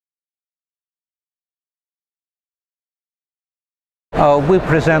We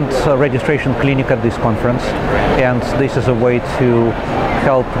present a registration clinic at this conference, and this is a way to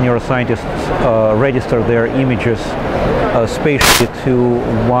help neuroscientists register their images spatially to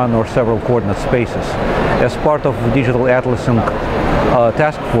one or several coordinate spaces. As part of the Digital Atlasing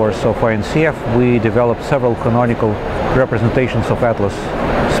Task Force of INCF, we developed several canonical representations of atlas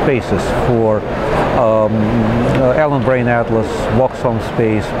spaces for Allen Brain Atlas, Waxholm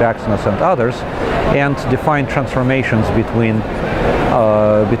Space, Baxness, and others, and defined transformations between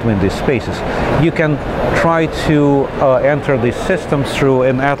these spaces. You can try to enter these systems through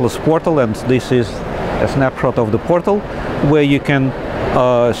an Atlas portal, and this is a snapshot of the portal where you can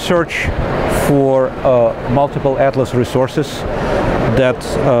search for multiple Atlas resources that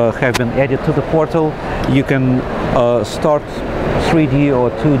have been added to the portal. You can start 3D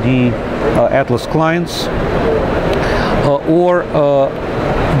or 2D Atlas clients, or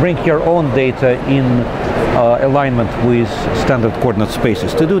bring your own data in alignment with standard coordinate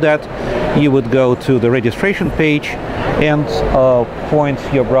spaces. To do that, you would go to the registration page and point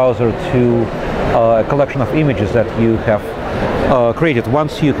your browser to a collection of images that you have created.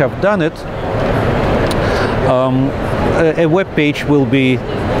 Once you have done it, a web page will be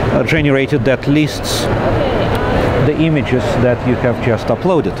generated that lists the images that you have just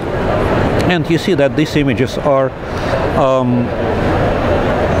uploaded. And you see that these images are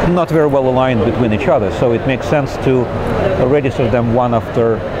not very well aligned between each other, so it makes sense to register them one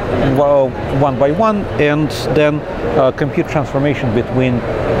by one, and then compute transformation between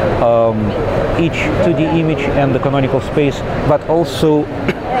each 2D image and the canonical space, but also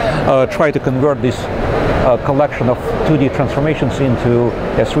try to convert this collection of 2D transformations into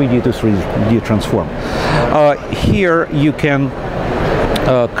a 3D to 3D transform. Here you can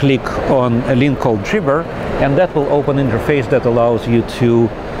click on a link called Jibber, and that will open an interface that allows you to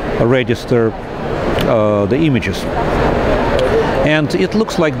register the images. And it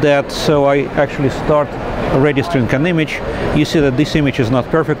looks like that, so I actually start registering an image. You see that this image is not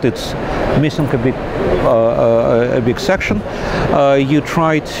perfect, it's missing a big section. You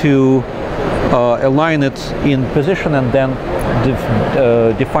try to align it in position and then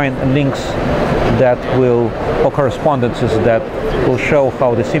define links that will, or correspondences that will show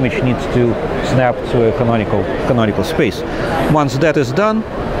how this image needs to snap to a canonical space. Once that is done,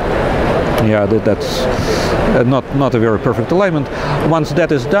 yeah, that's not a very perfect alignment. Once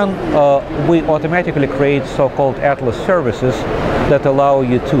that is done, we automatically create so-called Atlas services that allow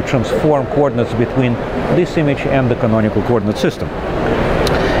you to transform coordinates between this image and the canonical coordinate system.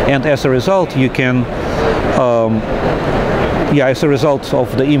 And as a result, you can, as a result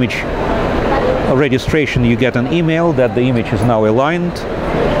of the image registration, you get an email that the image is now aligned.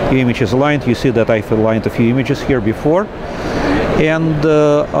 The image is aligned. You see that I've aligned a few images here before. And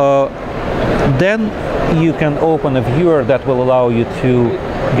then you can open a viewer that will allow you to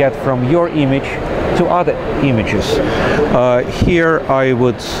get from your image to other images. Here I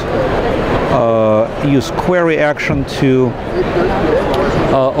would use query action to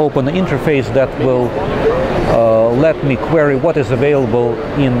open an interface that will let me query what is available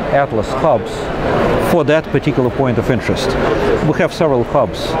in Atlas hubs for that particular point of interest. We have several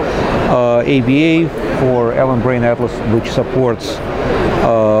hubs. ABA for Allen Brain Atlas, which supports,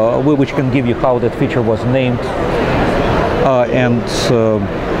 which can give you how that feature was named, and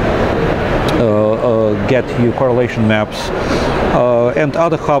get you correlation maps. And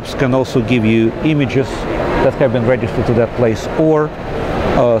other hubs can also give you images that have been registered to that place, or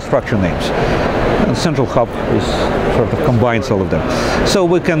structure names. And Central Hub is sort of combines all of them. So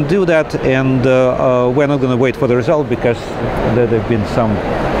we can do that, and we're not going to wait for the result because there have been some.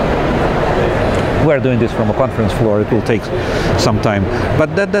 We're doing this from a conference floor. It will take some time,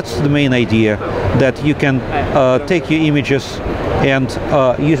 but that's the main idea, that you can take your images and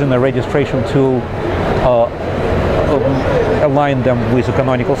using a registration tool align them with a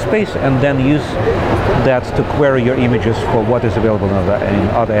canonical space, and then use that to query your images for what is available in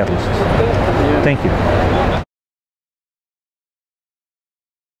other atlases. Thank you.